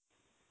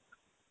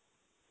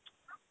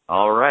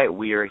All right,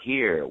 we are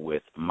here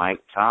with Mike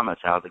Thomas.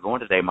 How's it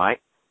going today,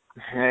 Mike?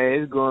 Hey,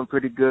 it's going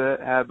pretty good.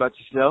 How about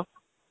yourself?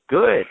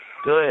 Good,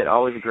 good.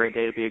 Always a great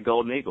day to be a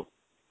Golden Eagle.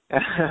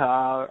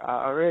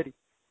 Already.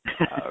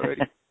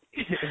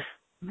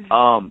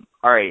 All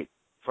right,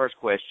 first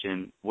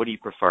question. What do you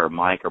prefer,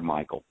 Mike or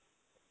Michael?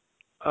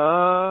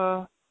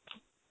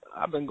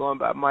 I've been going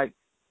by Mike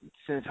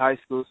since high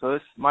school, so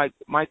it's Mike.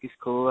 Mike is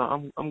cool.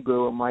 I'm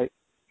good with Mike.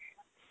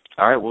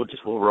 All right, we'll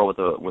roll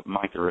with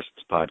Mike the rest of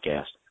this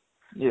podcast.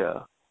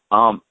 Yeah.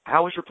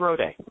 How was your pro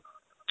day?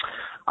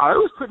 It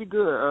was pretty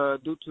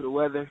good due to the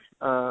weather.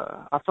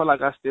 I felt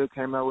like I still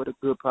came out with a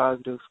good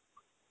positive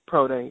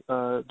pro day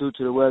due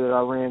to the weather.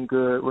 I ran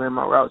good, ran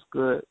my routes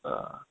good.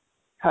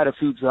 Had a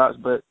few drops,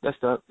 but that's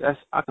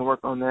I can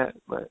work on that.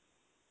 But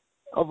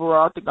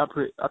overall,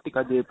 I think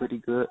I did pretty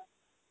good.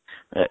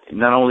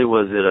 Not only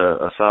was it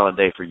a solid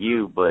day for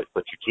you, but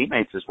your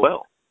teammates as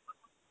well.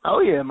 Oh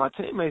yeah, my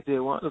teammates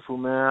did wonderful,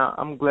 man.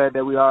 I'm glad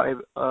that we all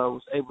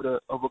was able to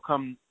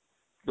overcome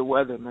the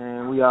weather,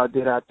 man. We all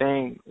did our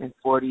thing in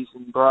 40s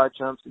and broad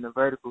jumps and the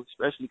vertical,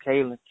 especially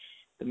Kaylin.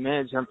 The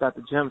man jumped out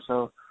the gym,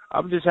 so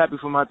I'm just happy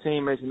for my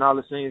teammates and all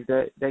the seniors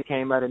that they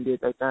came out and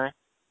did their thing.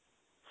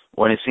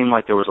 Well, it seemed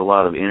like there was a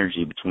lot of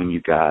energy between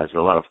you guys, a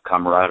lot of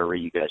camaraderie.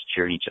 You guys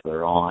cheering each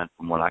other on,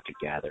 from what I could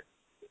gather.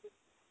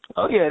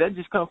 Oh yeah, that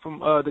just come from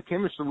the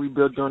chemistry we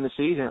built during the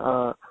season.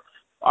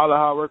 All the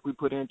hard work we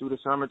put in through the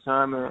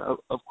summertime, and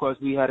of course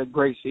we had a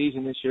great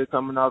season this year,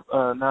 coming off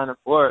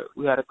 9-4.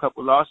 We had a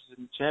couple losses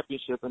in the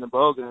championship and the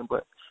bowl game,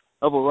 but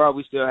overall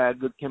we still had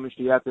good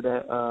chemistry after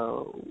that.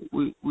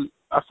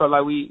 I felt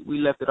like we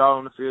left it all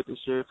on the field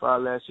this year for our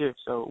last year,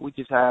 so we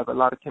just have a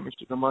lot of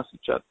chemistry amongst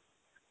each other.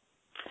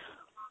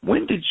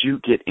 When did you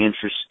get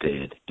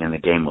interested in the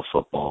game of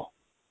football?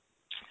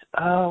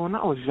 When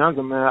I was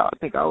younger, man, I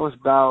think I was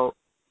about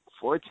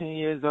 14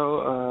 years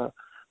old.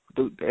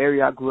 The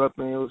area I grew up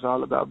in, it was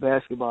all about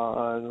basketball.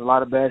 There was a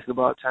lot of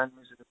basketball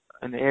tournaments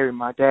in the area.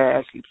 My dad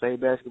actually played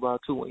basketball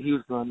too when he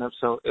was growing up,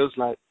 so it was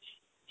like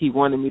he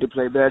wanted me to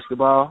play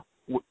basketball.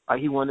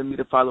 He wanted me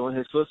to follow in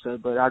his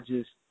footsteps, but I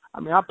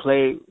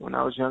played when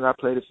I was young. I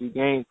played a few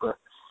games, but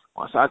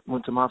once I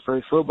went to my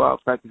first football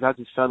practice, I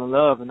just fell in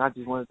love, and I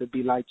just wanted to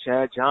be like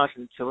Chad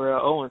Johnson,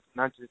 Terrell Owens,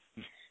 and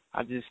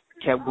I just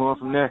kept going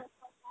from there.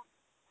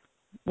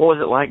 What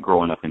was it like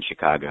growing up in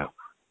Chicago?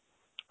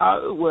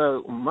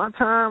 My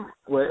time,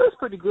 it was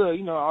pretty good.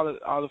 You know,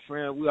 all the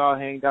friends, we all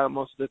hanged out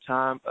most of the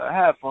time.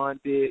 Had fun,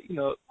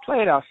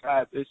 played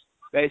outside. It's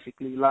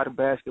basically a lot of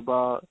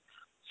basketball.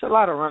 It's a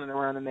lot of running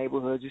around the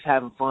neighborhood, just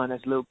having fun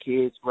as little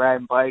kids,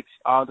 riding bikes,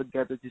 all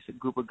together, just a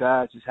group of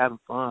guys just having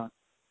fun.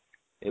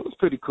 It was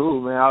pretty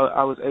cool, man.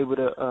 I was able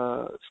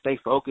to stay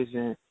focused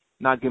and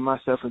not get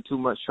myself in too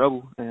much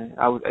trouble, and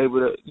I was able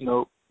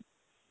to,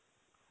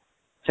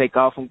 take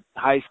off from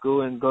high school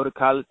and go to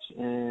college,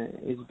 and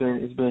it's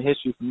been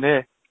history from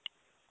there.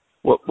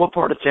 What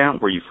part of town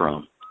were you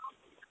from?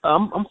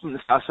 I'm from the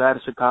south side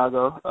of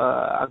Chicago.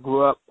 I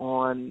grew up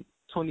on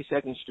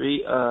 22nd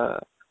Street. I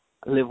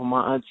lived with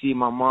my auntie,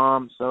 my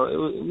mom, so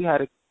we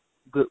had a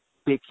good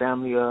big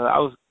family. I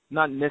was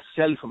not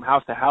necessarily from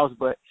house to house,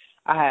 but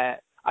I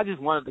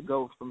just wanted to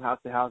go from house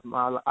to house.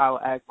 I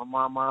would ask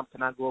my mom,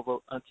 can I go over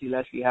Auntie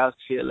Leslie's house?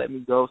 She'd let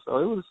me go. So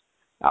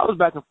I was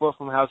back and forth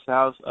from house to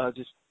house,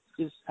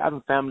 just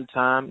having family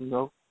time,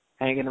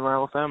 hanging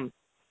around with family.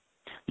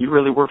 You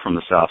really were from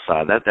the south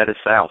side. That is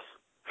south.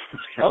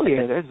 Oh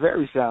yeah, that's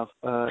very south.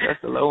 That's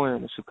the low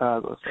end of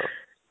Chicago. So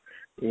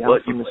yeah,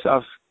 I'm from the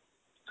south.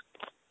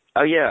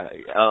 Oh yeah,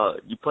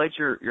 you played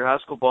your high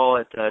school ball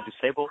at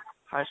DuSable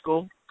High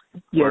School.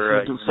 Yes,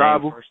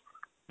 DuSable.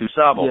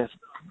 DuSable. Yes,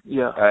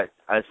 yeah.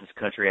 That's this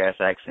country ass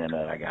accent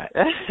that I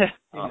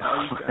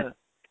got.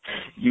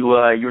 You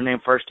were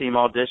named first team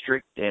all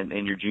district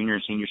in your junior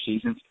and senior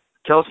seasons.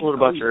 Tell us a little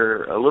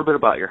bit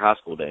about your high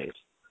school days.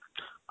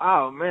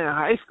 Oh man,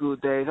 high school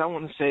days. I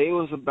want to say it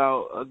was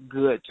about a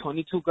good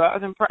 22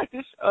 guys in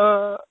practice.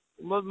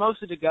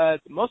 Most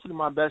of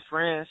my best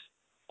friends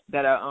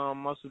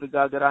most of the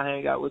guys that I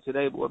hang out with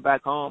today, but we're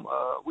back home.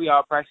 We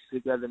all practice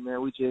together,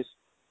 man.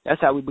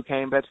 That's how we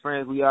became best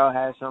friends. We all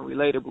had something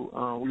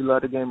relatable. We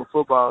love the game of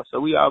football,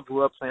 so we all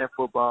grew up playing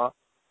football.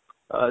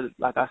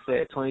 Like I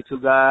said, 22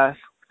 guys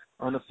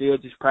on the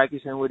field just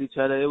practicing with each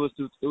other. It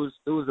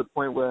was a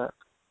point where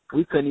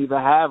we couldn't even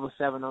have a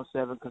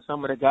 7-on-7 because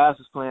some of the guys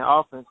was playing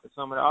offense and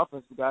some of the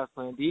offensive guys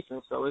playing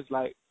defense. So it's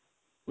like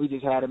we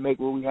just had to make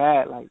what we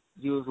had, like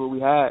use what we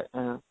had.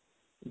 And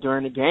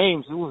during the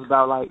games, it was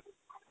about like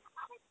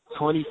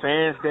 20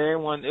 fans there.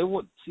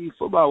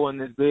 Football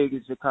wasn't as big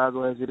in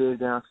Chicago as it is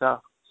down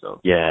south. So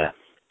yeah,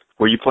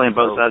 were you playing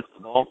both sides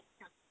of the ball?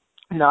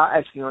 No, I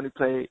actually only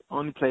played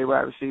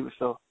wide receiver.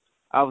 So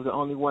I was the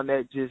only one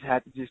that just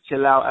had to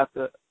chill out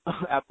after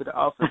the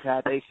offense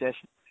had their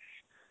session.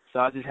 So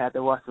I just had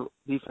to watch the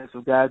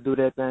defensive guys do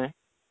their thing.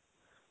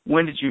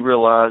 When did you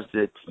realize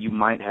that you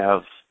might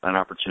have an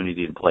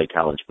opportunity to play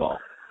college ball?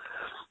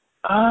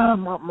 I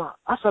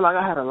felt like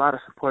I had a lot of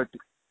support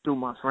through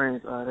my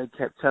friends. They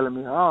kept telling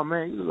me, "Oh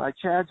man, you look like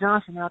Chad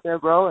Johnson out there,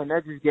 bro," and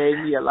that just gave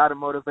me a lot of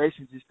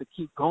motivation just to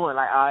keep going.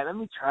 Like, all right, let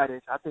me try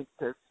this. I think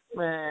because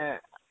man,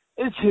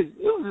 it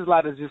was just a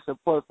lot of just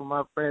support from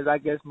my friends. I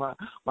guess my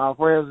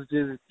friends was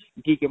just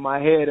geeking my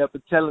head up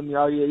and telling me,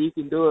 "Oh yeah, you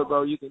can do it,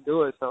 bro. You can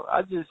do it." So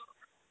I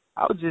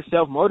was just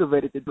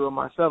self-motivated to do it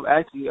myself.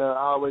 Actually, I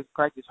always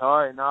practiced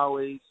hard and I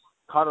always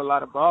caught a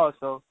lot of balls.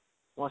 So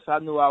once I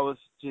knew I was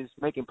just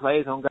making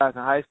plays on guys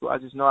in high school, I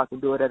just know I can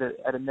do it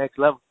at a next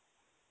level.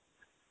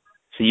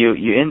 So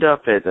you end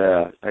up at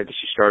I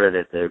guess you started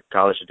at the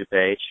College of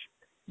DuPage,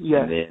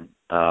 yeah, and then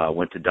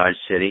went to Dodge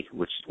City,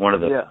 which is one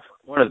of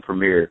the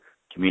premier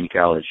community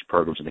college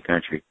programs in the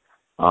country.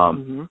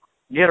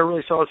 You had a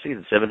really solid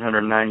season,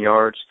 709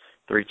 yards,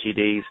 3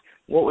 TDs.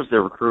 What was the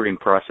recruiting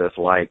process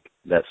like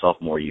that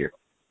sophomore year?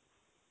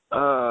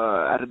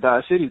 Out of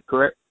Dodge City,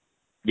 correct?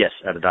 Yes,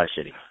 out of Dodge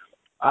City.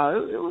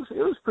 It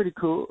was pretty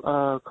cool.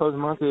 Coach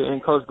Monkey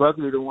and Coach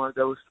Buckley the ones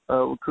that was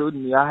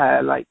recruiting me. I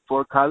had like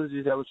 4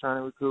 colleges that was trying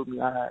to recruit me.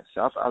 I had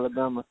South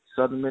Alabama,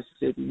 Southern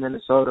Mississippi,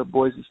 Minnesota,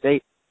 Boise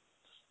State.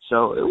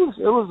 So it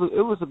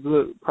was a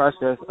good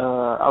process.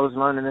 I was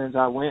learning as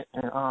I went,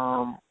 and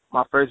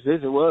my first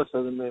visit was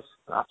Southern Miss.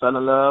 I fell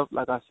in love,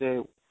 like I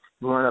said,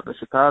 growing up in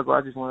Chicago.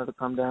 I just wanted to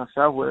come down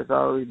south where it's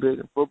already big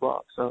in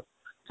football. So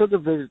took a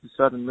visit to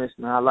Southern Miss,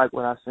 and I like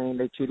what I seen.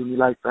 They treated me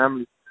like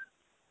family.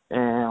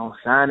 And on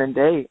signing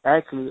day,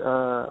 actually,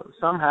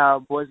 somehow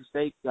Boise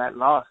State got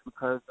lost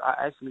because I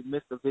actually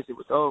missed a visit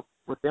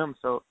with them.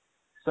 So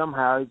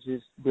somehow it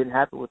just didn't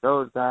happen with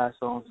those guys.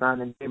 So on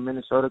signing day,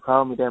 Minnesota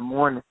called me that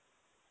morning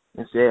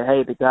and said,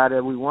 "Hey, the guy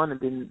that we wanted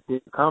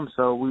didn't come,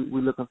 so we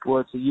looking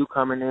forward to you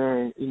coming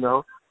in," you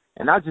know.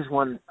 And I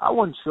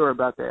wasn't sure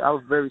about that. I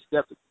was very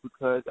skeptical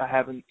because I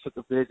haven't took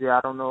a visit.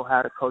 I don't know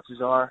how the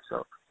coaches are,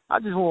 so I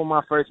just went with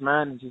my first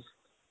mind and just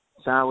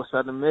signed with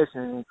Southern Miss.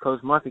 And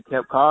Coach Monkey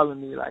kept calling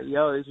me like,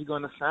 "Yo, is you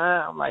gonna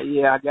sign?" I'm like,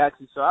 "Yeah, I got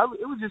you." So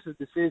it was just a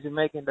decision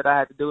making that I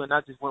had to do, and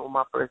I just went with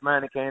my first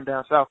mind and came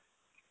down south.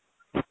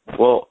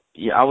 Well,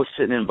 yeah, I was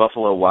sitting in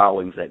Buffalo Wild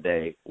Wings that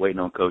day waiting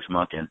on Coach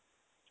Monken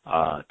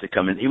to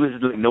come in. He was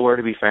nowhere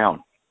to be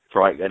found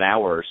for like an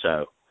hour or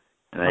so.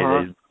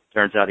 And it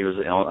turns out he was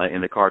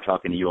in the car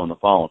talking to you on the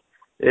phone.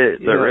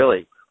 But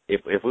really,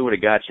 if we would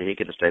have got you, he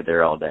could have stayed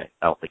there all day.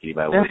 I don't think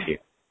anybody would have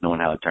cared,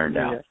 knowing how it turned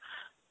out.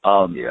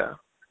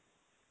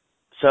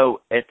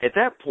 So at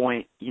that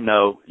point, you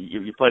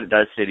played at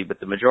Dodge City, but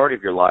the majority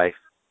of your life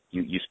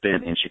you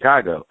spent in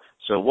Chicago.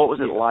 So what was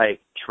it like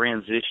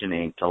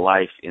transitioning to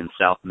life in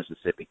South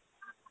Mississippi?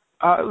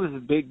 It was a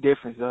big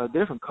difference,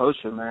 different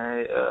culture,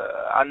 man.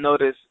 I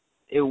noticed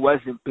it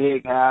wasn't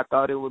big how I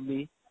thought it would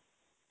be,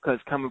 because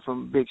coming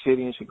from a big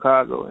city in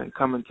Chicago and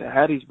coming to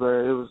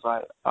Hattiesburg, it was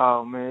like,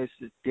 oh man,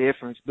 it's a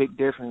difference, big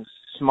difference,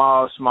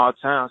 small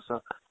town.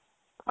 So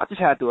I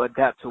just had to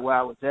adapt to where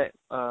I was at.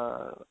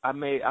 I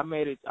made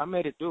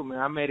it through, man.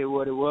 I made it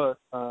what it was.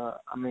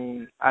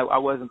 I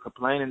wasn't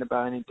complaining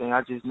about anything.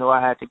 I just know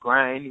I had to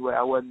grind anyway.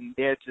 I wasn't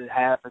there to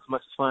have as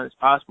much fun as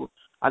possible.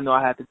 I know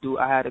I had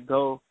a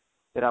goal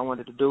that I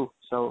wanted to do.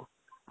 So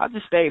I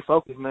just stayed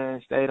focused,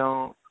 man. Stayed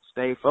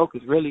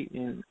focused really,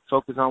 and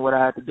focused on what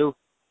I had to do.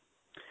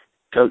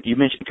 Coach, you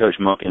mentioned Coach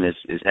Monken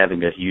is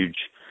having a huge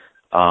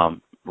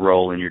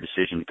role in your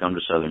decision to come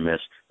to Southern Miss.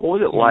 What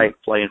was it like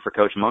playing for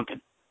Coach Monken?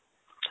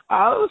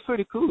 It was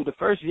pretty cool. The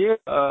first year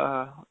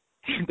was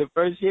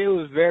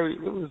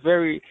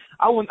very.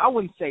 I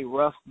wouldn't say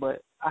rough,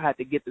 but I had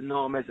to get to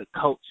know him as a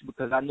coach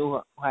because I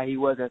knew how he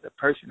was as a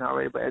person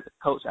already. But as a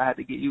coach, I had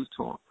to get used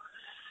to him.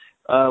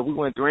 We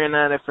went 3-9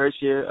 that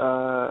first year,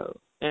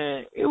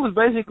 and it was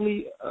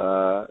basically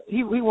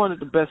he wanted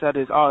the best out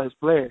of all his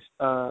players.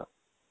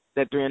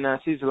 That 3-9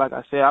 season, like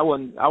I said, I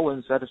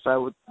wasn't satisfied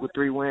with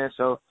 3 wins,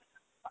 so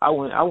I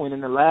went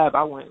in the lab.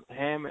 I went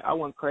ham. I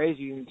went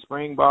crazy in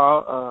spring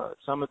ball.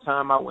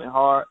 Summertime, I went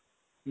hard.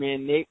 Me,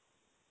 Nick,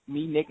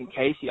 and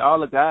Casey, all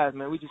the guys,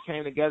 man, we just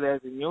came together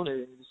as a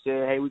unit and just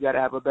said, hey, we got to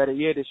have a better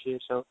year this year.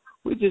 So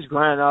we just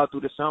grinded all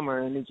through the summer,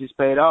 and it just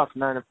paid off,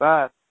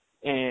 9-5.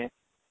 And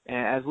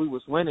as we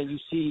was winning, you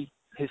see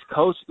his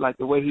coach, like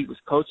the way he was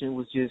coaching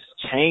was just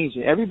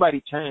changing.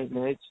 Everybody changed,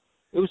 man.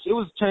 It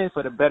was changed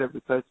for the better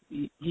because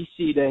he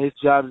see that his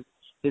job,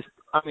 he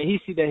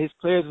see that his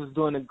players was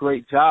doing a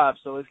great job.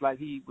 So it's like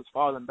he was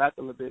falling back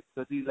a little bit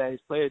because he let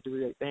his players do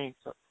their thing.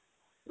 So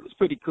it was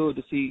pretty cool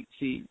to see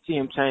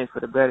him change for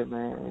the better,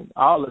 man. And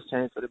all of us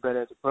changed for the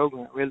better as a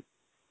program, really.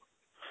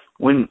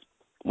 When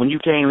you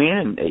came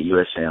in at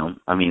USM,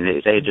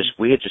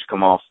 we had just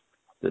come off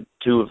the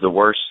 2 of the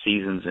worst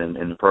seasons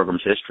in the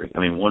program's history.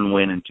 1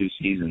 win in 2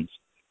 seasons.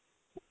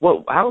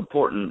 How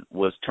important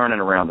was turning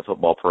around the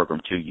football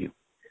program to you?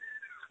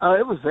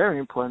 It was very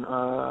important.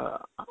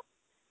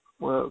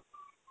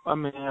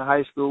 In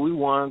high school, we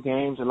won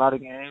games, a lot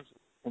of games.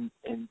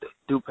 In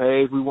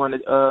DuPage, we won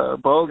a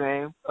bowl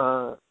game.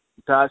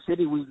 Dodge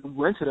City, we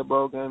went to the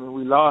bowl game and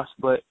we lost.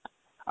 But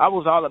I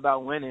was all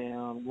about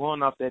winning.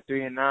 Going off that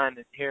 3-9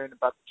 and hearing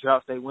about the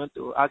droughts they went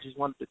through, I just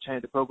wanted to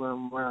change the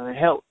program around and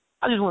help.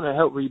 I just wanted to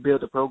help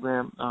rebuild the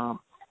program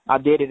I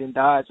did it in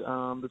Dodge.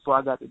 Before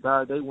I got to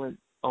Dodge, they went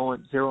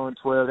on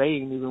 0-12. They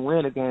didn't even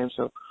win a game,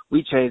 so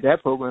we changed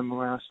that program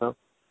around. So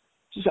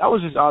I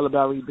was just all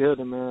about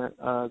rebuilding, man.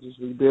 Just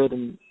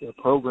rebuilding the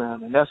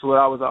program, and that's what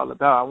I was all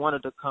about. I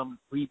wanted to come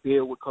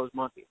rebuild with Coach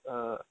Monkey.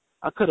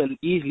 I could have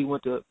easily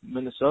went to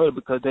Minnesota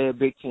because they're a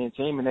Big Ten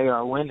team and they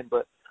are winning,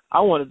 but I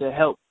wanted to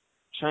help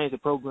change the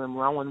program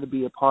where I wanted to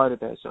be a part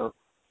of that. So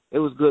it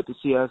was good to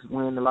see us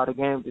win a lot of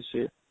games this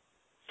year.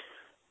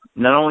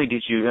 Not only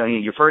did you,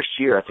 your first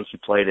year, I think you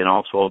played in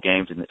all 12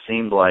 games, and it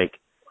seemed like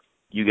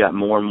you got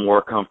more and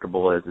more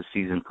comfortable as the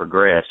season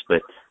progressed.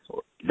 But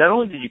not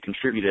only did you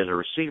contribute as a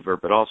receiver,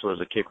 but also as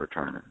a kick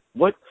returner.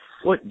 What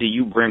do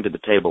you bring to the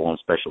table on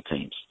special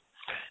teams?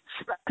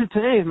 Special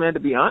teams, man. To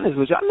be honest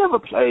with you, I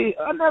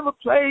never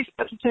played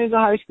special teams in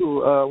high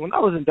school. When I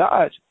was in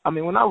Dodge,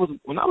 when I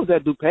was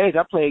at DuPage,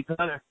 I played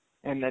gunner,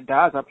 and at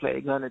Dodge I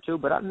played gunner too.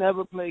 But I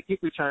never played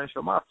kick return.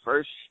 So my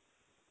first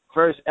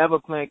ever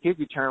playing kick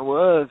return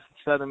was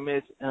Southern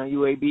Miss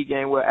UAB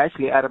game, where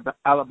actually at an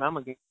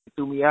Alabama game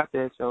threw me out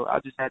there. So I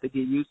just had to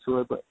get used to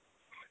it. But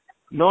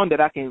knowing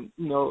that I can,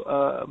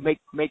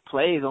 make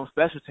plays on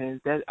special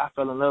teams, that I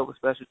fell in love with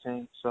special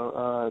teams.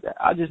 So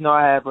I just know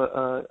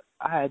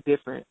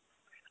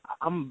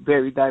I'm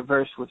very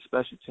diverse with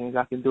special teams.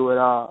 I can do it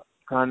all: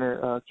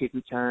 gunner, kick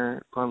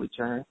return, punt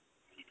return.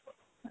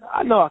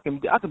 I know I can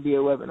be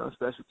a weapon on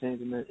special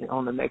teams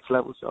on the next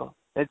level. So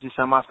that's just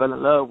something I fell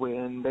in love with,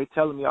 and they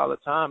telling me all the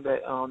time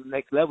that on the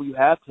next level you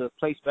have to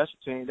play special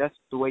teams. That's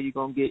the way you're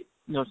gonna get,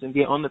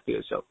 get on the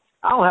field. So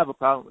I don't have a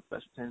problem with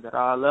special teams at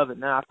all. I love it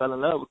now. I fell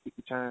in love with kick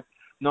return,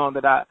 knowing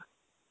that I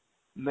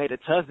made a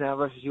touchdown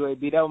versus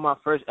UAB. That was my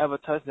first ever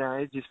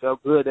touchdown. It just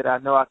felt good that I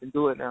know I can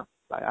do it now.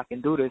 Like, I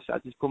can do this. I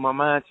just put my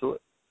mind to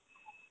it.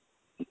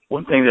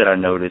 One thing that I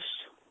noticed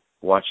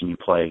watching you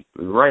play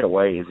right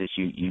away is that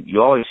you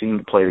always seem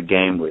to play the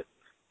game with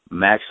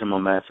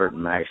maximum effort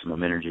and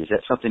maximum energy. Is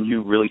that something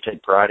you really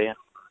take pride in?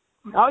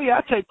 Oh, yeah,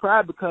 I take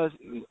pride because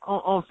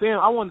on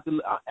film,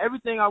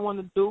 everything I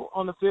wanted to do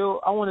on the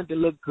field, I wanted to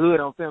look good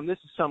on film. This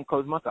is something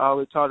Coach Monk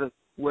always taught us,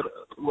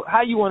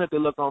 how you want it to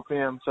look on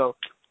film. So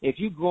if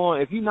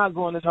you're not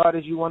going as hard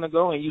as you want to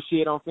go and you see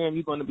it on film,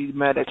 you're going to be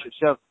mad at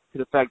yourself to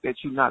the fact that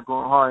you're not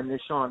going hard and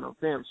it's showing on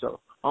film. So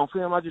on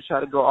film, I just try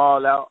to go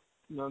all out,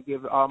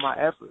 give it all my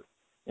effort.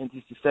 And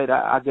just to say that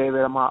I gave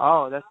it my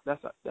all,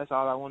 that's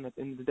all I want at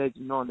the end of the day,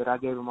 knowing that I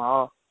gave it my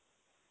all.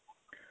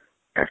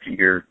 After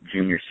your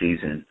junior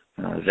season,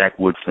 Zach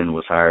Woodfin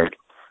was hired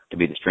to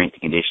be the strength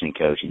and conditioning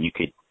coach, and you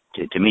could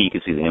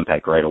see the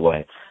impact right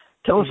away.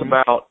 Tell us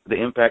about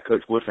the impact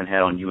Coach Woodfin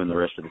had on you and the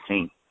rest of the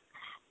team.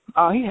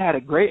 He had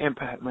a great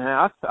impact, man.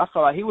 I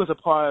felt like he was a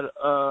part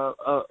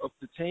of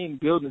the team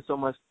building so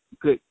much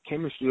good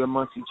chemistry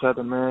amongst each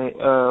other, man.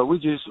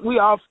 We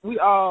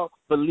all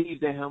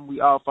believed in him. We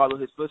all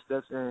followed his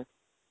footsteps, and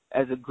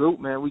as a group,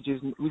 man, we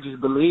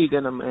just believed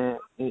in him, and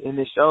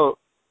it showed.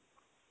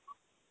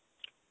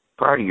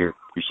 Prior to your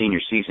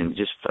senior season, it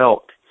just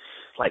felt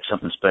like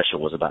something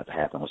special was about to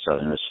happen with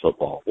Southern Miss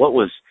football. What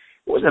was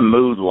the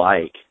mood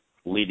like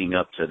leading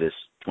up to this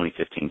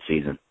 2015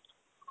 season?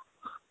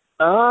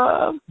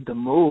 The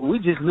mood. We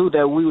just knew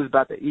that we was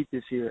about to eat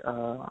this year.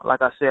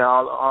 Like I said,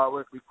 all the hard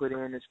work we put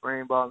in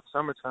spring ball and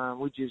summertime,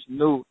 we just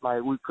knew,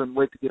 like, we couldn't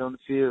wait to get on the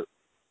field.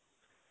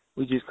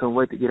 We just couldn't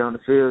wait to get on the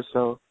field.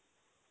 So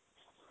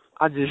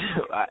I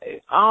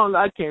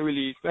can't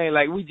really explain.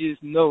 Like, we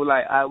just know,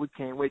 like, we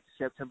can't wait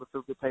to September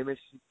 5th to play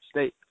Mississippi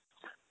State.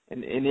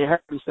 And it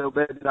hurt me so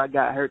bad that I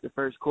got hurt the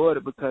first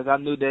quarter because I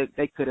knew that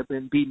they could have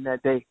been beaten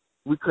that day.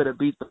 We could have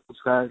beat those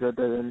guys that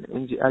day, and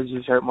I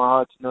just hurt my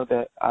heart to know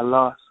that I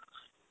lost.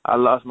 I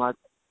lost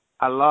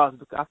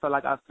because I felt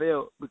like I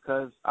failed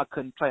because I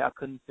couldn't play. I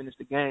couldn't finish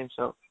the game.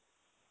 So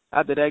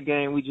after that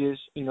game, we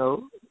just,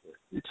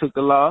 we took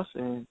the loss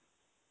and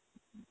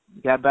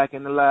got back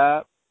in the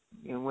lab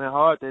and went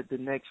hard the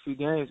next few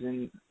games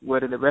and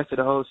whether the rest of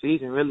the whole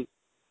season, really.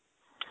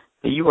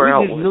 You were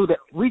out.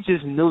 We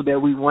just knew that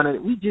we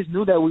wanted. We just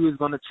knew that we was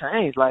going to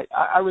change. Like,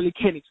 I really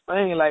can't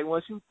explain. Like,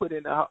 once you put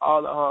in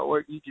all the hard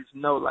work, you just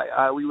know, like,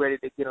 we ready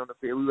to get on the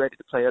field. We ready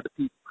to play other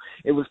people.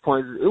 It was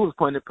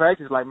point of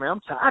practice. Like, man,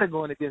 I'm tired of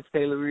going against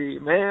Taylor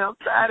Reed. Man, I'm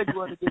tired of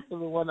going against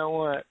them in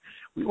 1-on-1.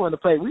 We want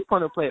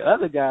to play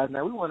other guys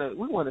now. We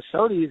want to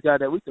show these guys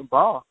that we can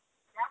ball.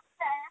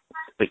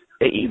 But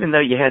even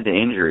though you had the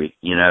injury,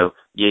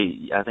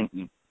 I think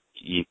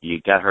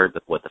you got hurt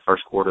the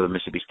first quarter of the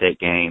Mississippi State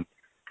game.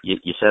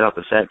 You set out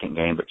the second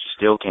game, but you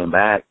still came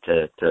back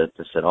to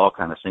set all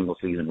kind of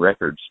single-season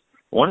records.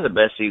 One of the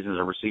best seasons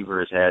a receiver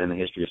has had in the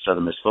history of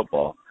Southern Miss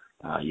football.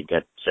 You've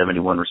got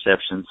 71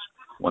 receptions,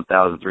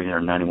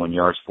 1,391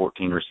 yards,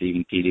 14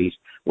 receiving TDs.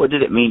 What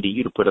did it mean to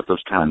you to put up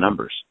those kind of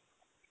numbers?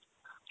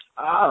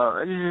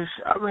 At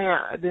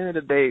the end of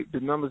the day, the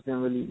numbers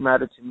didn't really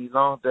matter to me as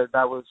long as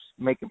I was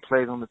making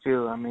plays on the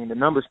field. I mean, the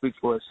numbers speak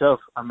for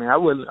itself. I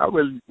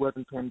really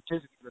wasn't paying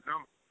attention to the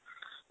numbers.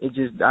 It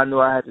just, I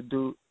knew I had to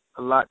do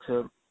a lot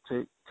to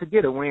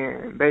get a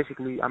win.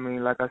 Basically,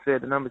 like I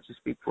said, the numbers just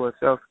speak for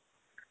itself.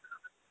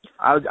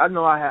 I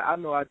know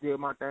I did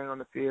my thing on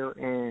the field,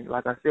 and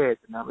like I said,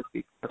 and I would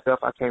speak for myself.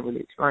 I can't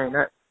really explain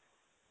that.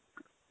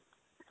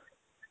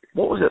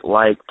 What was it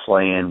like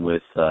playing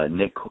with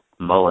Nick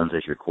Mullins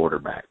as your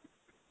quarterback?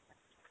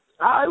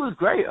 It was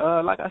great.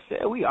 Like I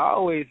said, we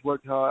always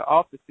worked hard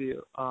off the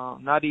field.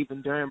 Not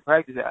even during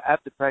practice.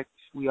 After practice,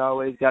 we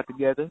always got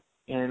together.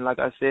 And like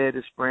I said,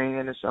 the spring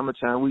and the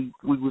summertime, we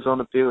was on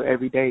the field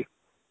every day,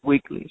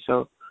 weekly.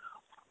 So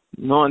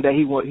knowing that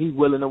he's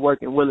willing to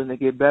work and willing to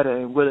get better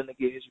and willing to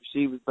get his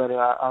receivers better,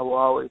 I will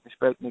always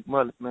respect Nick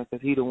Mullins, man,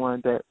 because he's the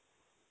one that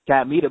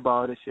got me the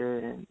ball this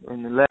year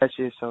and the last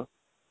year. So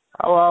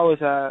I will always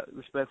have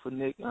respect for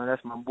Nick.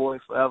 That's my boy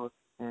forever,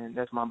 and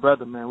that's my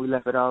brother, man. We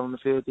left it all on the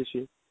field this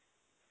year.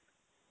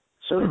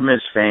 Southern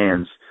Miss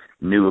fans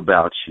knew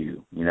about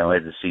you,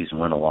 as the season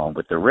went along,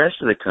 but the rest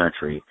of the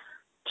country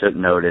took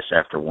notice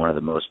after one of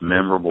the most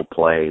memorable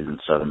plays in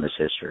Southern Miss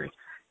history.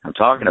 I'm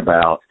talking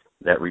about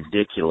that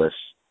ridiculous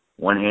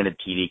one-handed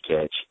TD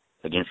catch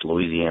against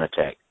Louisiana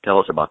Tech. Tell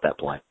us about that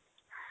play.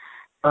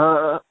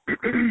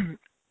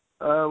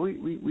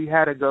 We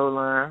had a goal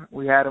line.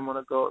 We had him on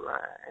a goal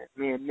line. And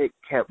me and Nick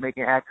kept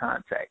making eye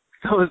contact.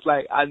 So it's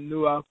like I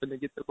knew I was going to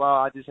get the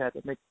ball. I just had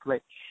to make a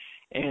play.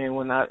 And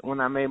when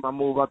I made my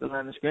move out the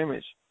line of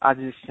scrimmage, I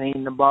just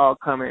seen the ball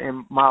coming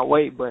in my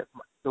way. But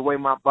the way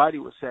my body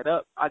was set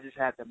up, I just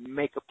had to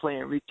make a play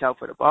and reach out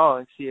for the ball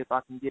and see if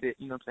I can get it,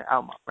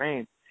 out my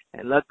frame.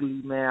 And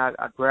luckily, man,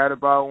 I grabbed the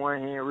ball with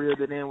one hand,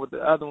 reeled it in with the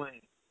other one,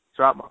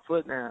 dropped my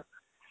foot down.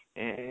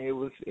 And it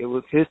was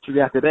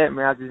history after that,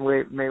 man. I just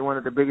made one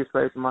of the biggest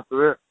plays in my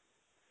career.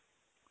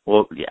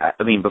 Well, yeah,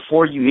 I mean,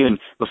 before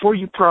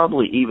you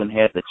probably even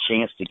had the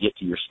chance to get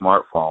to your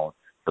smartphone,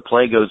 the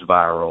play goes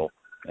viral,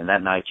 and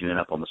that night you end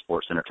up on the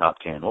SportsCenter Top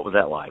 10. What was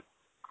that like?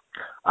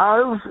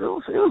 It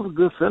was a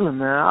good feeling,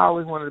 man. I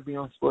always wanted to be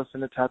on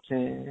SportsCenter Top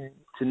 10.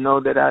 To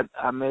know that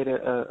I made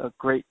a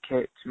great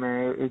catch,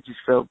 man, it just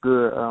felt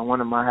good.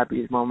 One of my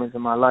happiest moments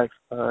in my life.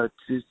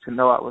 Just to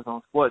know I was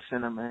on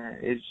SportsCenter, man,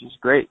 it's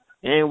just great.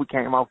 And we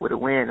came off with a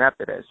win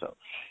after that, so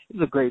it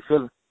was a great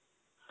feeling.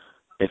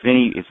 If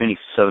any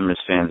Southern Miss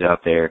fans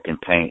out there can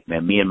paint,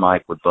 man, me and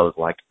Mike would both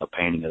like a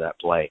painting of that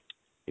play.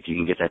 If you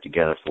can get that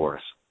together for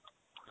us.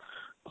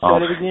 Say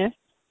it again.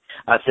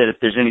 I said if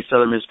there's any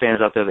Southern Miss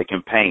fans out there that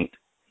can paint,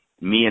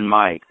 me and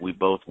Mike, we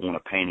both want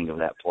a painting of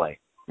that play.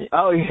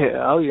 Oh yeah,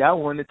 I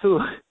wanted to.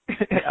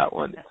 I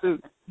wanted to.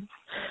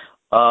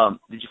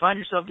 Did you find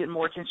yourself getting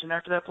more attention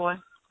after that play?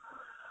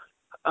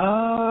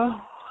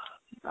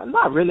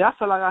 Not really. I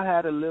felt like I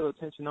had a little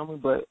attention on me,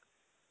 but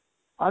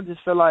I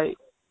just felt like,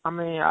 I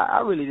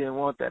really didn't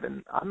want that.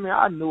 And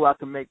I knew I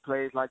could make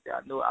plays like that.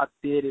 I knew I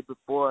did it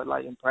before,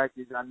 like in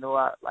practice. I know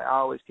I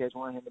always catch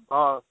one-handed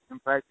balls in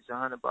practice,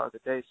 100 balls a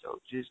day. So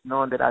just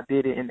knowing that I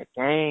did it in the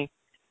game,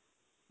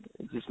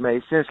 it just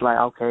made sense. Like,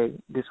 okay,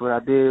 this is what I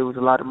did. It was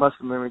a lot of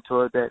muscle memory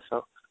toward that.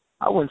 So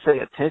I wouldn't say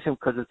attention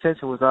because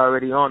attention was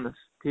already on us.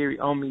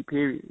 On me.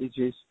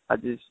 I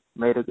just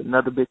made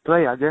another big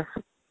play, I guess.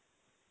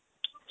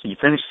 So you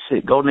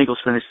Golden Eagles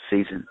finished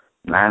the season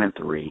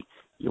 9-3.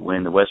 You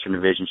win the Western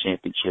Division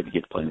Championship. You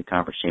get to play in the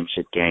conference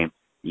championship game.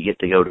 You get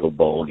to go to a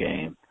bowl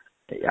game.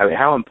 I mean,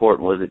 how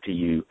important was it to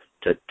you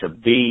to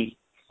be,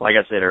 like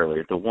I said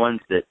earlier, the ones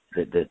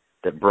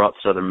that brought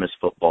Southern Miss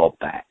football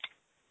back?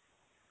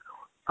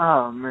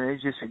 Oh man,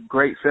 it's just a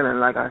great feeling.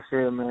 Like I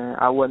said, man,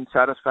 I wasn't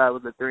satisfied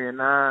with the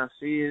 3-9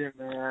 season,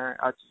 man.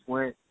 I just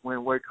went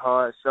worked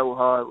hard, so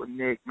hard with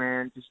Nick,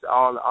 man. Just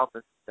all the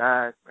offensive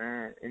guys,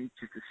 man, and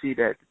just to see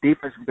that the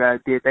defensive guys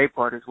did their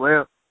part as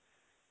well.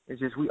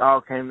 It's just we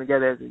all came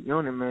together as a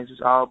unit, man.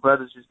 Just all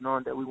brothers, just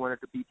knowing that we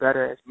wanted to be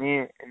better as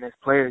men and as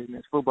players and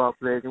as football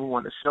players, and we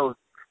wanted to show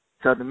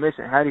Southern Miss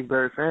and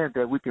Hattiesburg fans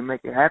that we can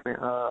make it happen.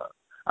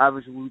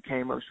 Obviously, we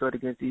came up short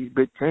against these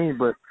big teams,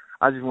 but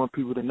I just want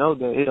people to know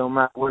that it don't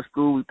matter what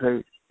school we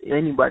play.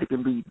 Anybody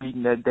can be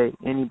beaten that day.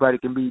 Anybody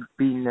can be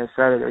beaten that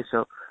Saturday.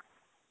 So,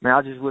 man,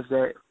 I just wish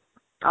that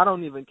I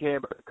don't even care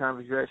about the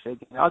conference USA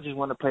again. I just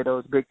want to play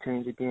those big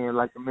teams again,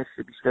 like the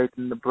Mississippi State,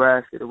 the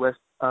Nebraska, the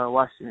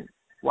Washington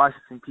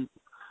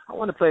people. I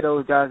want to play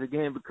those guys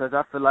again because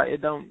I feel like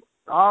it don't.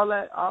 All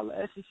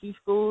the SEC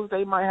schools,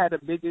 they might have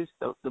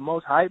the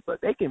most hype,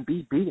 but they can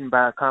be beaten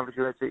by a conference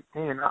USA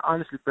team. I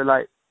honestly feel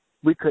like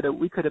we could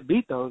have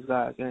beat those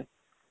guys, and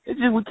it's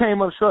just we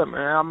came up short,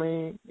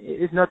 man.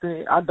 It's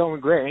nothing. I don't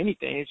regret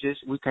anything. It's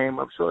just we came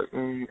up short,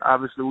 and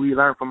obviously we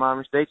learned from our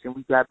mistakes and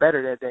we got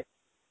better that day.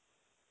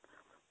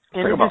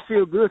 And it just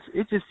feels good.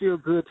 It just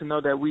feels good to know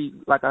that we,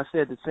 like I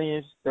said, those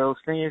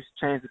seniors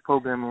changed the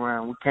program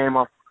around. We came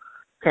off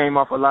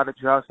a lot of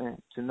droughts,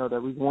 and to know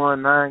that we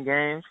won 9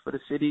 games for the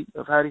city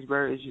of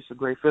Hattiesburg is just a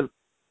great feeling.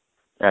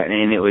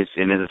 And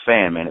as a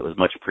fan, man, it was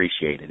much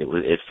appreciated.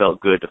 It felt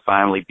good to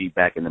finally be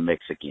back in the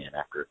mix again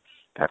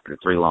after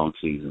 3 long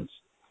seasons.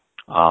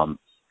 Well,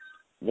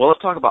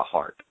 let's talk about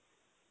heart,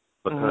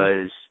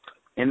 because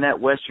in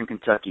that Western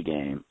Kentucky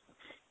game,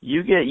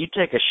 you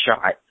take a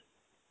shot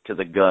to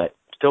the gut,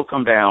 still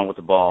come down with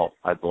the ball,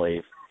 I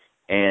believe,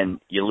 and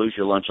you lose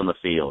your lunch on the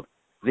field.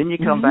 Then you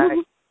come back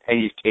and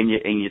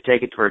you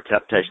take it for a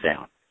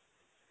touchdown.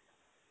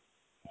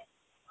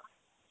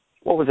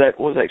 What was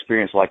that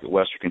experience like at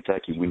Western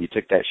Kentucky when you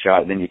took that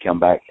shot and then you come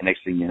back and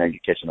next thing you know you're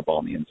catching the ball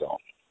in the end zone?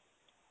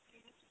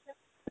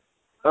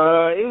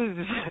 It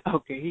was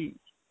okay.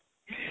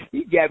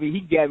 He got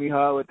me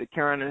hard with the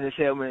current in his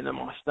helmet and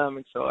my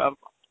stomach, so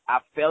I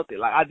felt it.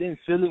 Like I didn't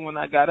feel it when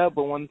I got up,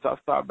 but once I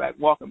started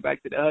walking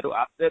back to the huddle,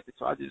 I felt it.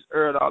 So I just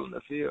erred all in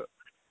the field.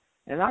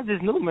 And I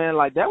just knew, man,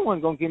 like that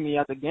wasn't gonna get me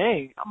out the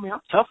game. I mean,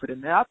 I'm tougher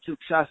than that. I took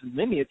shots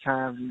many a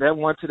time. That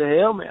one to the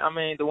helmet,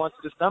 the one to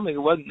the stomach, it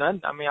wasn't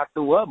nothing. I mean, I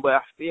threw up, but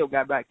I still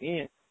got back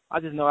in. I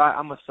just know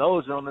I'm a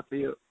soldier on the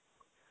field.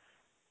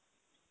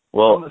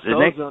 Well, I'm a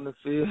soldier on the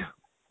field.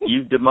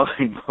 You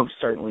most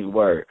certainly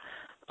were.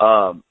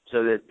 So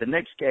the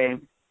next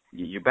game,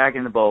 you're back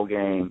in the bowl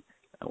game.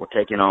 We're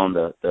taking on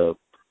the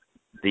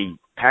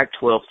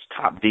Pac-12's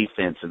top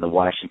defense in the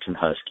Washington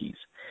Huskies.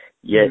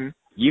 Yet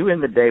you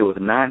end the day with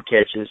 9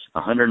 catches,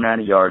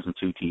 190 yards, and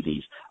 2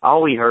 TDs.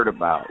 All we heard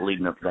about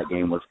leading up to that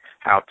game was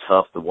how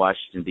tough the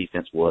Washington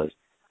defense was,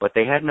 but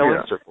they had no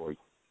answer for you.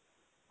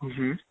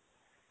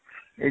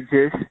 It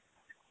just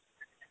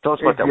tell us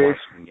about that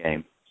Washington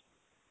game.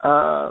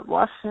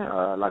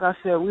 Washington, like I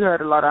said, we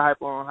heard a lot of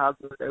hype on how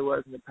good they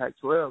was in the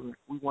Pac-12.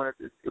 We wanted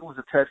to. It was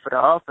a test for the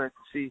offense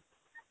to see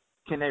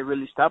can they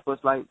really stop us,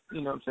 like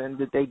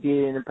that they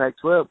did in the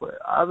Pac-12. But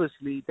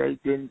obviously they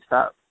didn't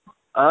stop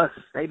us.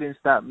 They didn't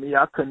stop me.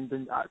 I couldn't.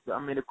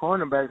 The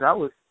cornerbacks. I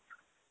was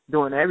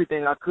doing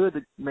everything I could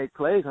to make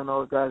plays on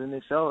those guys in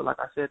this show. Like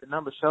I said, the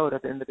numbers showed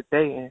at the end of the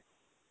day, and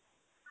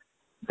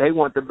they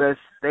want the best.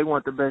 They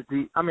want the best.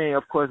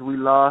 Of course we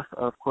lost.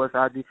 Of course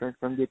our defense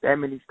couldn't get that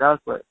many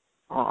stops, but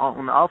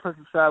on the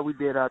offensive side, we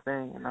did our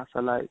thing, and I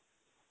feel like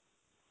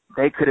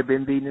they could have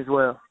been beaten as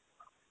well.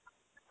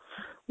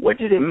 What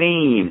did it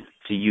mean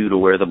to you to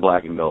wear the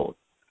black and gold?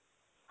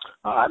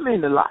 I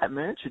mean a lot,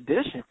 man.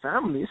 Tradition,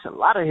 family. It's a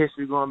lot of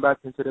history going back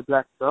into the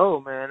black and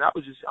gold, man.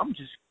 I'm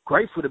just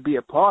grateful to be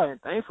a part and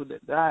thankful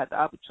that I had the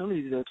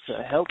opportunity to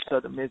help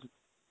Southern Miss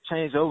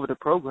change over the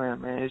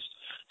program, man. It's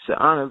an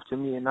honor to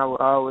me, and I will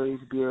always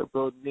be a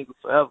Golden Eagle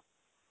forever.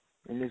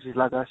 And it's just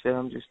like I said,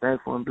 I'm just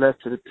thankful and blessed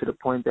to the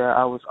point that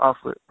I was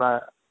offered by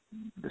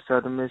the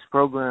Southern Miss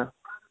program,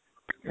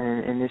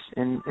 and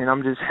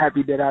I'm just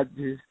happy that I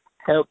just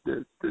helped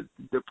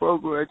the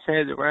program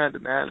change around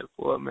in Island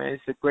for it, man.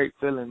 It's a great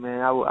feeling, man.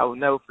 I will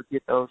never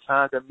forget those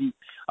times. I meet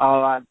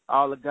all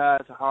the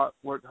guys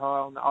worked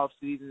hard on the off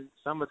season,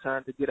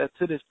 summertime to get us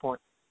to this point.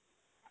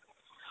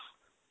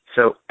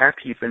 So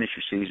after you finish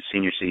your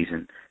senior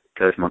season,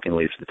 Coach Monken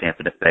leaves the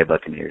Tampa Bay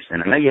Buccaneers,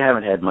 and I know you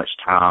haven't had much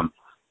time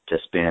to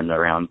spend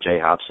around Jay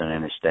Hopson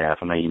and his staff.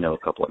 I know you know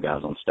a couple of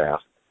guys on staff.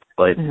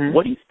 But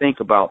what do you think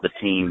about the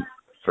team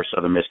for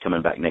Southern Miss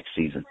coming back next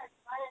season?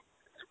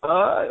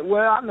 Well,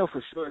 I know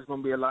for sure it's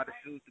going to be a lot of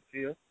shoes to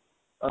fill.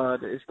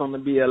 It's going to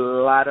be a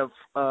lot of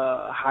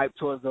hype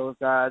towards those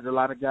guys. A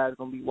lot of guys are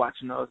going to be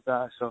watching those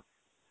guys. So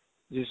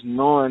just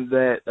knowing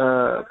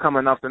that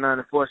coming off the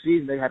 9-4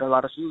 season, they had a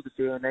lot of shoes to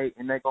fill, and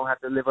they're going to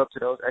have to live up to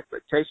those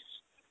expectations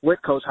with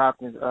Coach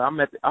Hopkins. I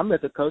met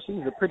the coach. He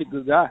was a pretty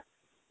good guy.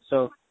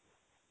 So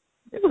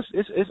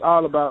it's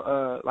all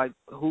about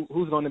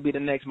who's going to be the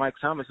next Mike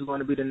Thomas, who's going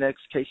to be the next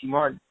Casey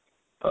Martin.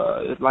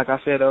 Like I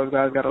said, those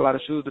guys got a lot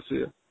of shoes to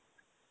fill.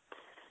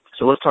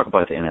 So let's talk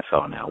about the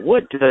NFL now.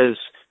 What does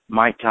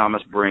Mike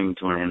Thomas bring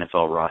to an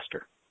NFL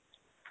roster?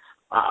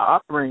 I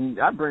bring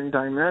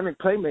dynamic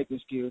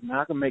playmaking skills. Man,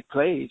 I can make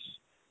plays.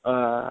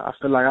 I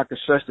feel like I can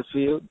stretch the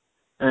field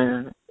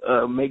and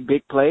make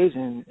big plays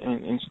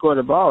and score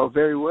the ball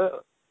very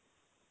well.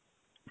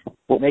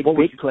 Make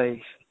big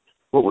plays.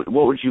 What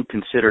would you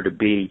consider to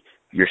be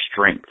your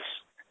strengths?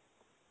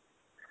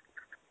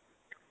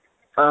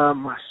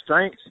 My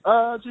strengths,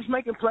 just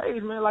making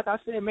plays, man. Like I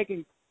said,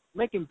 making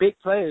big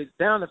plays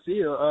down the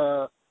field.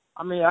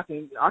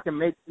 I can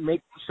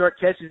make short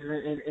catches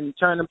and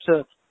turn them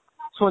to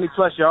 20+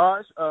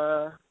 yards.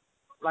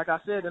 Like I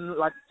said,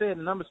 the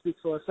numbers speak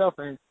for itself,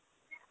 and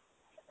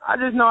I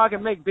just know I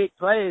can make big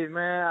plays,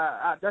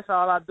 man. That's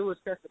all I do is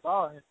catch the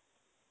ball and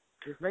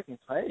just making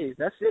plays.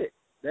 That's it.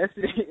 That's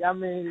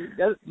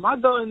my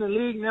goal in the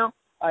league now.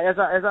 As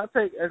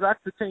I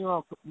continue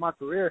on my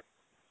career,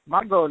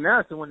 my goal now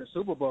is to win the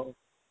Super Bowl.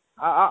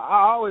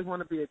 I always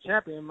want to be a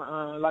champion.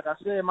 Like I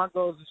said, my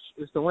goal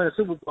is to win a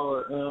Super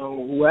Bowl.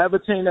 Whatever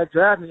team that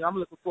drafts me, I'm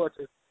looking forward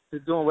to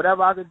doing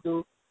whatever I can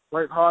do,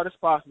 work hard as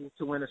possible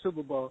to win a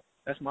Super Bowl.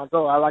 That's my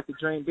goal. I like to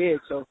dream big,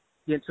 so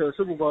getting to a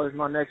Super Bowl is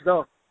my next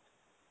goal.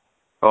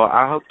 Well,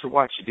 I hope to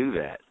watch you do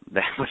that.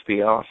 That would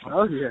be awesome.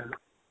 Oh, yeah.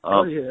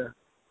 Yeah.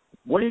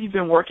 What have you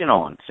been working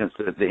on since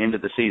the end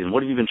of the season?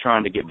 What have you been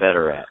trying to get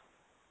better at?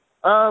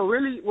 I've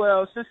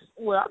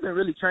been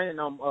really training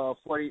on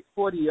 40.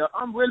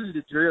 I'm really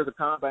the drills, the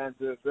combine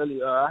drills.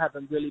 Really, I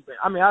haven't really been.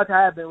 I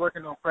have been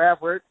working on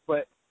craft work,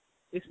 but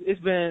it's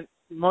been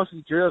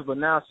mostly drills. But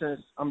now since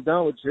I'm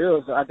done with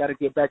drills, I got to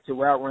get back to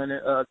route running,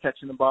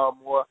 catching the ball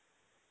more.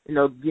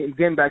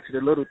 Getting back to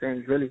the little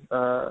things. Really,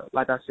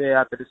 like I said,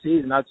 after the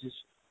season, I just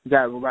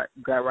got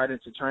right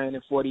into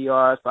training, 40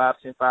 yards, 5,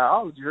 10, 5,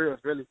 all the drills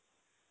really.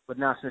 But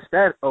now since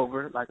that's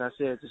over, like I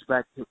said, just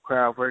back to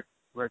crowd work,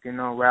 working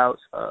on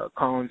routes,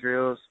 cone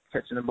drills,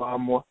 catching the ball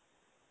more.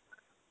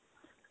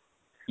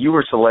 You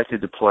were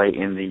selected to play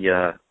in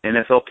the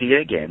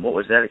NFLPA game. What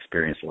was that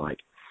experience like?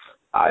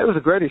 It was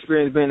a great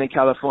experience being in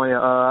California.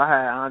 I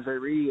had Andre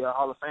Reed, a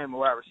Hall of Fame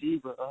wide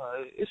receiver.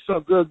 It's so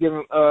good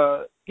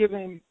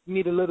giving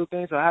me the little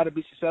things on how to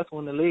be successful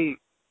in the league.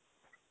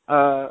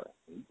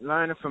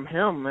 Learning from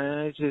him,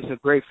 man, it's just a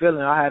great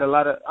feeling. I had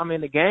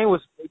the game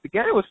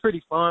was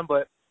pretty fun,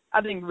 but I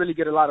didn't really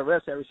get a lot of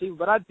reps at receiver.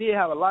 But I did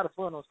have a lot of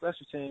fun on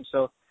special teams,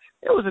 so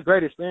it was a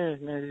great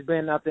experience, man. Just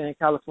being out there in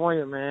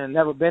California, man.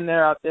 Never been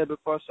there out there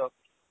before, so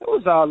it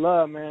was all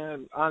love,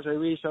 man. Andre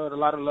Reed showed a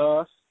lot of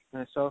love,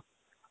 and so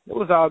it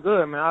was all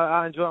good, man.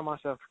 I enjoyed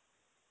myself.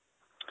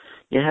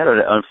 You had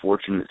an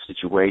unfortunate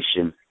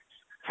situation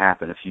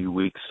happen a few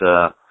weeks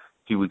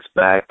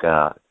back.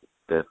 The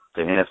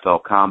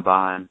NFL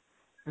Combine,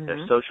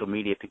 the social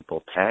media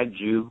people tagged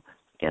you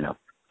in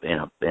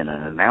an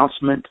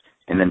announcement,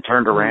 and then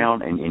turned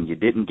around and you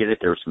didn't get it.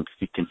 There was some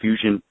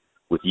confusion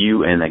with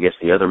you and I guess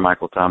the other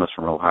Michael Thomas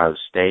from Ohio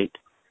State.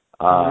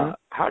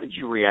 How did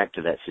you react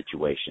to that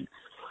situation?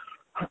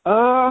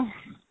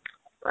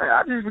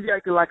 I just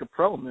reacted like a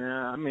pro, man.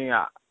 I mean,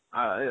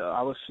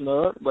 I was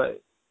snubbed,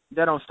 but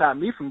that don't stop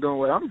me from doing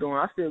what I'm doing.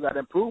 I still got to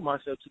improve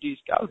myself to these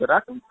scouts, but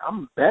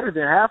I'm better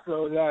than half of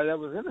those guys that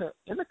was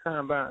in the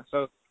combine.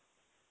 So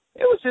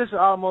it was just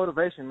all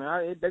motivation,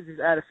 man. They just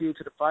added fuel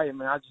to the fire,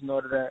 man. I just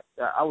know that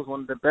I was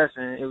one of the best,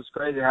 and it was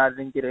crazy how I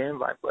didn't get an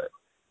invite. But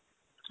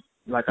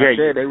like I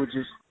said, they would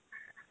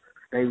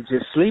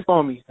just sleep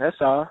on me. That's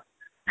all.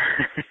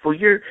 Well,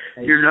 your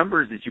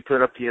numbers that you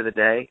put up the other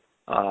day,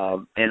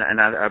 and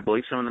I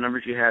believe some of the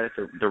numbers you had at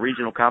the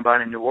regional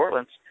combine in New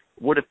Orleans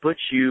would have put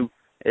you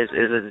as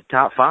a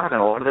top 5 in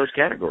a lot of those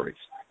categories.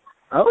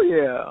 Oh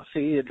yeah,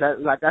 see,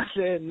 like I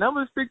said,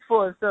 numbers speak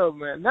for itself,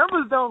 man.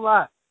 Numbers don't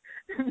lie.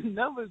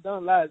 Numbers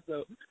don't lie.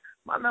 So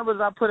my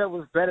numbers I put up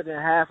was better than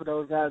half of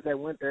those guys that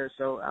went there.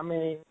 So I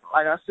mean,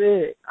 like I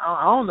said,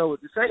 I don't know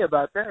what to say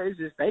about that. It's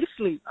just they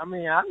sleep. I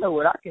mean, I know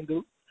what I can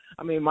do.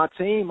 I mean, my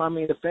team. I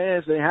mean, the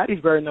fans in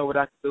Hattiesburg know what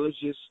I can do. It's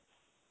just,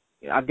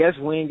 I guess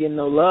we ain't getting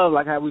no love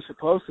like how we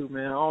supposed to,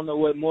 man. I don't know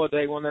what more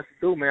they want us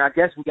to do, man. I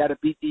guess we got to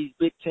beat these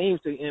big teams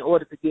in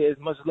order to get as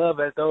much love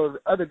as those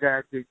other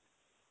guys do.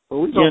 But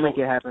we gonna make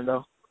it happen,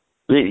 though.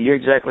 You're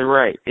exactly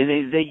right. And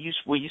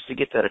we used to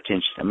get that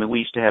attention. I mean, we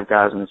used to have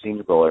guys in the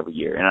Senior Bowl every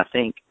year, and I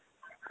think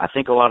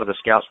a lot of the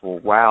scouts were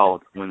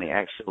wowed when they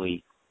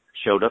actually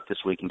showed up this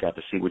week and got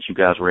to see what you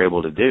guys were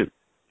able to do.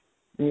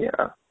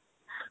 Yeah,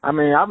 I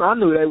mean, I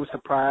knew they were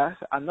surprised.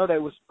 I know they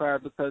were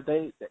surprised because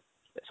there's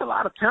a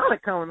lot of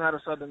talent coming out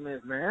of Southern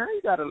Miss, man.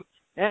 You got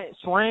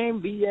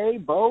Swain, B.A.,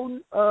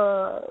 Bowden,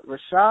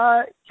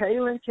 Rashad,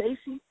 Kalen,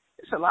 Casey.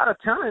 It's a lot of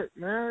talent,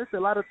 man. It's a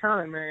lot of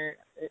talent, man.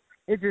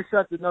 It just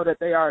sucks to know that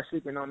they are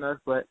sleeping on us,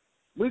 but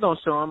we're going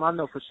to show them. I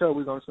know for sure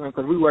we're going to show them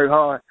because we work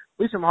hard.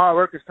 We some hard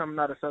workers coming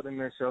out of Southern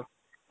Miss, so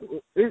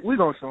we're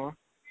going to show them.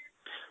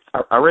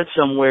 I read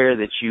somewhere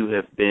that you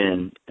have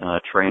been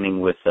training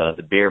with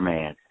the Beer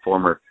Man,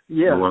 former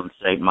New Orleans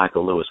State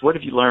Michael Lewis. What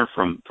have you learned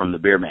from the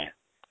Beer Man?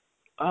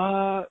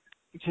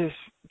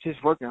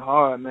 Just working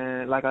hard,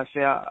 man. Like I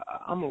said,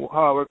 I'm a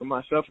hard worker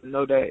myself and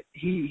know that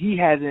he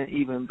hasn't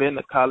even been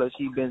to college.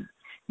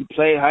 He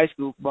played high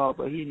school ball,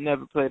 but he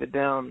never played it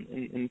down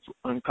in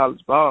college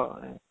ball.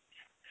 And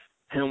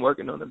him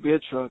working on the beer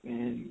truck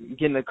and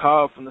getting a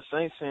call from the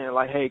Saints saying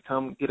like, "Hey,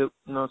 come get it,"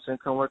 you know what I'm saying,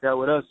 come work out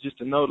with us. Just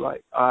to know,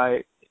 like, all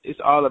right, it's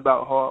all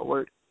about hard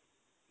work.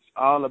 It's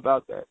all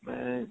about that,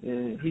 man.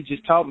 And he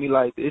just taught me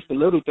like it's the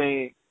little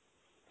thing.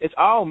 It's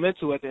all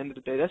mental at the end of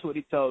the day. That's what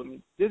he told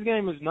me. This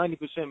game is 90%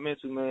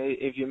 mental, man.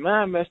 If your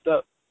mind messed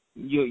up,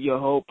 your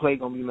whole play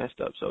gonna be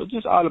messed up. So it's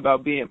just all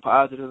about being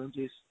positive and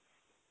just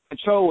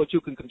control what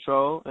you can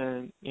control.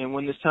 And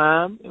when it's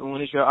time and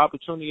when it's your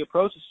opportunity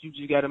approaches, you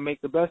just got to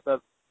make the best of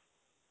it.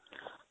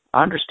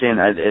 I understand,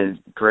 and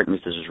correct me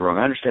if this is wrong,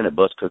 I understand that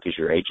Bus Cook is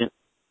your agent?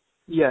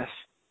 Yes.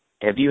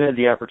 Have you had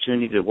the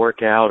opportunity to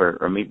work out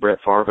or meet Brett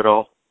Favre at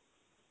all?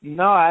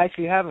 No, I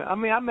actually haven't. I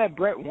mean, I met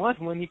Brett once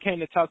when he came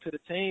to talk to the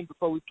team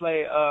before we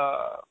played,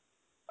 I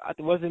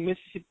think was in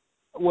Mississippi,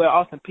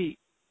 Austin Peay.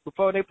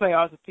 Before they played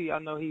Austin Peay, I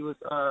know he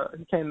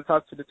came to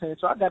talk to the team.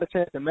 So I got a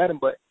chance to meet him,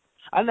 but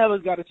I never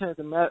got a chance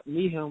to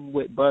meet him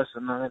with Bus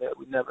or none of that.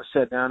 We never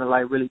sat down and,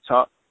 like, really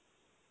talked.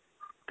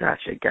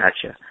 Gotcha.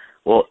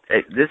 Well,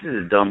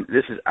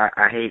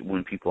 I hate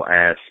when people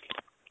ask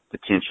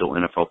potential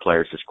NFL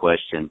players this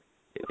question,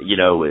 you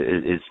know,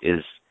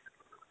 is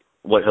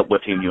what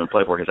team do you want to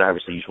play for? Because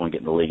obviously you just want to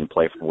get in the league and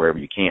play for wherever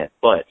you can.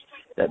 But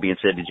that being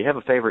said, did you have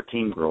a favorite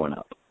team growing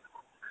up?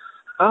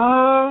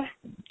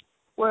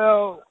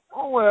 Well,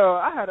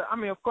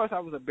 of course I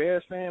was a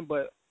Bears fan,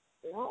 but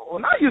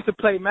when I used to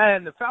play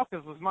Madden, the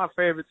Falcons was my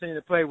favorite team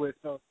to play with.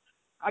 So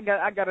I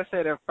gotta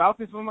say the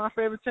Falcons were my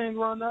favorite team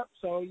growing up.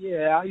 So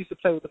yeah, I used to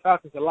play with the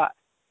Falcons a lot.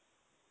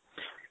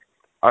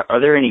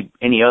 Are there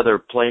any other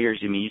players?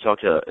 I mean, you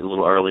talked a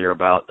little earlier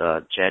about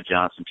Chad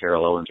Johnson,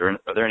 Terrell Owens. Are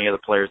there any other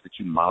players that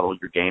you model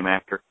your game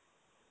after?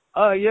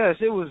 Yes,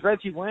 it was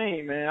Reggie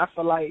Wayne, man. I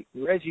feel like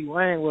Reggie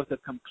Wayne was the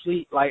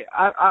complete, like,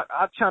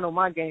 I channel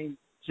my game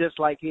just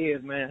like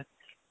his, man.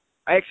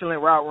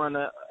 Excellent route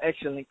runner,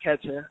 excellent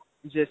catcher.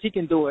 Just, he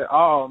can do it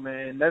all,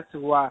 man. That's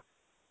who I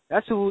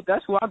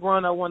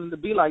growing up wanted to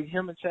be, like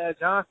him and Chad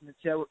Johnson and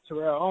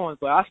Terrell Owens.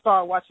 But I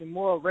started watching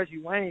more of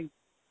Reggie Wayne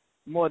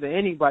more than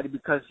anybody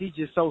because he's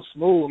just so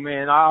smooth,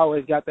 man. I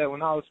always got that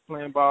when I was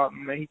playing ball,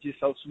 man. He's just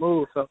so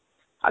smooth. So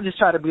I just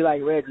try to be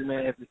like Reggie,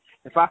 man.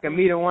 If I can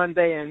meet him one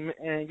day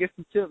and get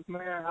some tips,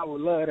 man, I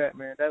would love that,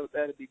 man.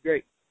 That'd be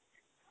great.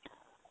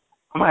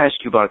 I'm going to ask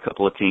you about a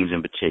couple of teams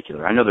in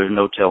particular. I know there's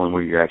no telling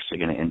where you're actually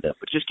going to end up,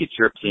 but just get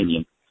your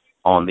opinion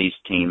on these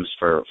teams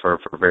for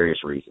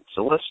various reasons.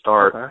 So let's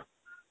start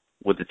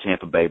with the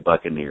Tampa Bay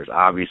Buccaneers.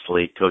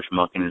 Obviously, Coach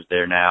Monken is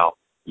there now.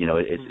 You know,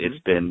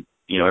 it's been,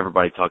 you know,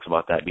 everybody talks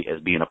about that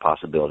as being a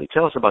possibility.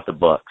 Tell us about the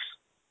Bucs.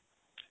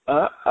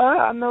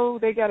 I know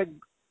they got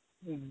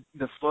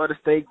the Florida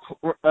State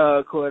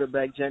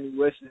quarterback, Jenny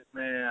Wilson,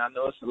 man. I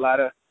know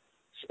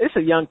it's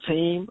a young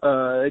team.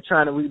 They're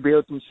trying to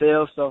rebuild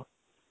themselves, so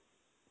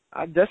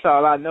that's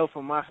all I know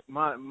from my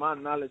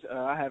knowledge.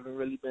 I haven't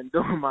really been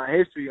doing my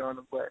history on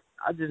them, but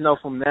I just know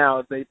from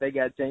now they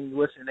got James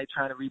Wilson. They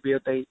trying to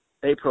rebuild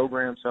their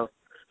program. So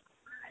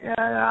yeah,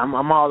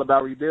 I'm all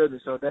about rebuilding.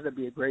 So that'd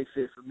be a great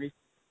fit for me.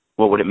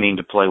 What would it mean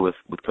to play with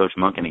Coach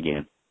Monken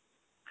again?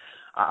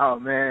 Oh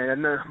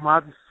man,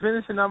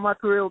 finishing up my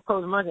career with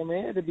Coach Monken,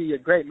 man, it'd be a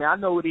great, man. I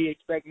know what he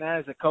expects now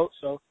as a coach,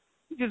 so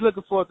he's just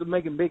looking forward to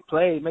making big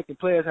plays, making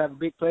players have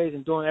big plays,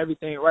 and doing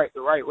everything right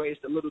the right way.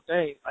 It's the little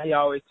things he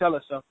always tell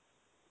us. So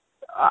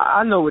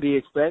I know what he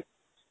expects.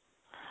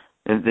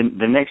 And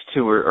the next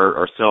two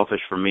are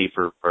selfish for me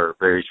for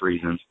various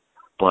reasons,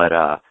 but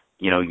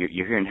you know,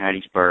 you're here in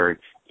Hattiesburg.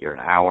 You're an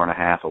hour and a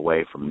half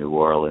away from New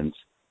Orleans.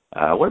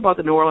 What about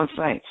the New Orleans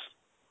Saints?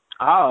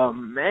 Oh,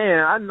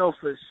 man, I know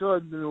for sure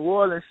the New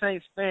Orleans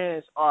Saints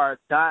fans are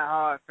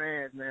diehard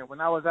fans, man.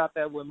 When I was out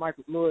there with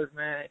Michael Lewis,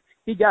 man,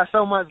 he got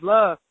so much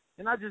love.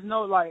 And I just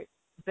know, like,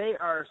 they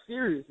are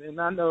serious.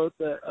 And I know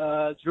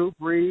the Drew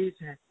Brees.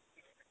 And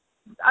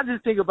I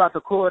just think about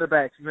the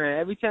quarterbacks, man.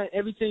 Every time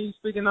you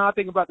speaking on, I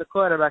think about the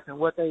quarterbacks and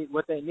what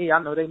they need.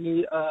 I know they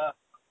need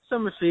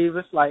some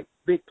receivers, like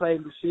big play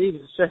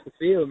receivers to stretch the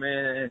field,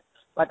 man. And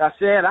like I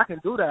said, I can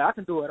do that. I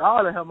can do it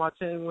all to help my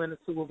team win the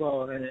Super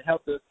Bowl and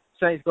help the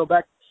Saints go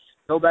back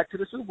to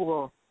the Super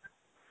Bowl.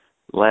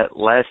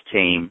 Last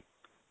team,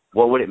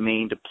 what would it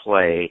mean to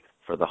play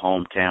for the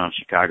hometown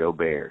Chicago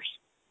Bears?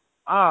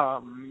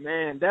 Oh,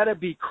 man, that'd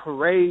be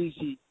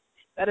crazy.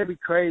 That'd be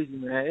crazy,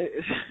 man.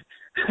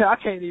 I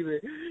can't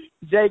even.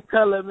 Jay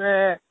Cutler,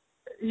 man,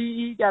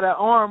 he got an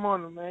arm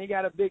on him, man. He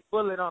got a big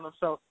bullet on him.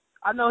 So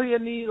I know he'll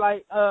need,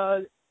 like,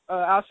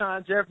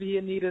 Alshon Jeffrey.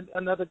 He'll need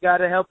another guy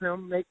to help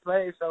him make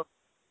plays. So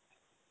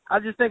I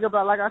just think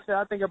about, like I said,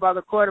 I think about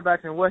the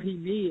quarterback and what he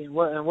needs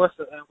and what's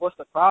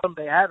the problem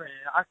they having.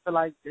 I feel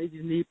like they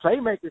just need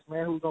playmakers,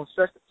 man, who's gonna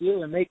stretch the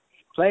field and make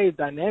plays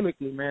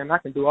dynamically, man. I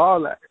can do all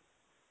that.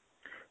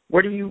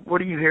 What are you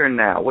hearing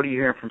now? What are you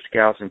hearing from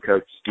scouts and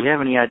coaches? Do you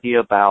have any idea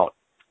about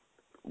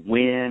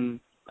when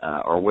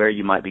or where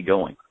you might be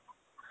going?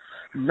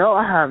 No,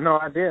 I have no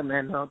idea,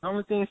 man. No, the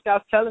only thing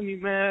scouts telling me,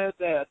 man,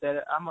 that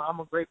I'm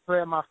a great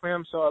player. My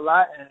film show a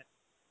lot, and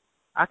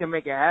I can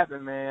make it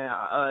happen, man.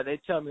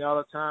 They tell me all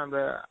the time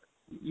that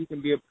you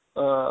can be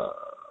a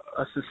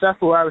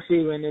successful wide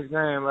receiver in this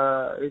game.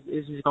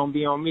 It's just gonna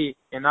be on me,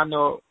 and I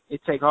know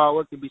it takes hard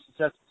work to be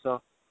successful.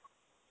 So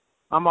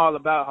I'm all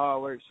about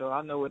hard work. So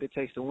I know what it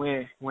takes to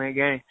win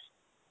games.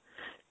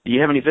 Do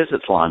you have any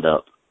visits lined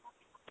up?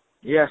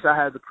 Yes, I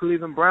have the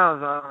Cleveland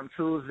Browns on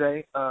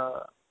Tuesday.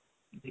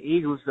 The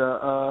Eagles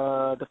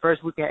the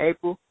first week in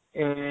April,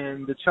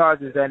 and the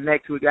Chargers that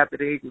next week after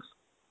the Eagles.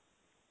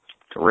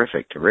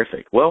 Terrific.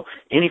 Well,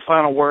 any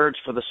final words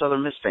for the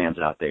Southern Miss fans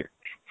out there?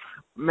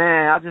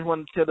 Man, I just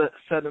want to tell the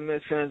Southern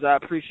Miss fans I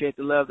appreciate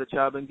the love that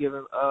y'all been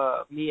giving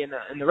me and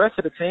the rest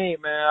of the team,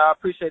 man. I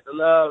appreciate the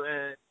love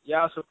and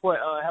y'all support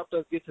helped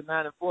us get to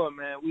 9-4,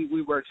 man.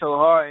 We worked so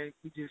hard, and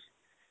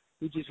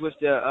we just wish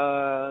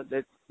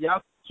that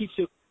y'all keep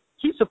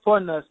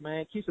supporting us,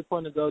 man. Keep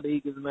supporting the Golden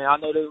Eagles, man. I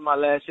know this was my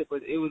last year,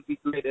 but it would be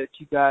great that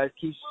you guys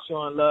keep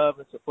showing love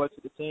and support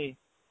to the team.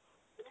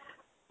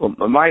 Well,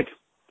 Mike,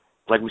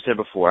 like we said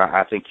before,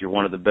 I think you're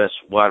one of the best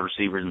wide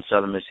receivers in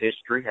Southern Miss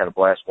history. Had a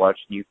blast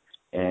watching you,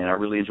 and I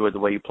really enjoyed the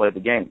way you played the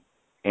game.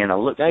 And I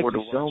look forward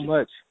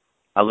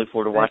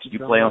to watching you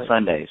play on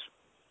Sundays.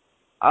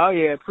 Oh,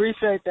 yeah,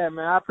 appreciate that,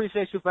 man. I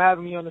appreciate you for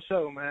having me on the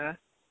show, man.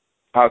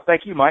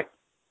 Thank you, Mike.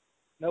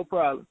 No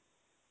problem.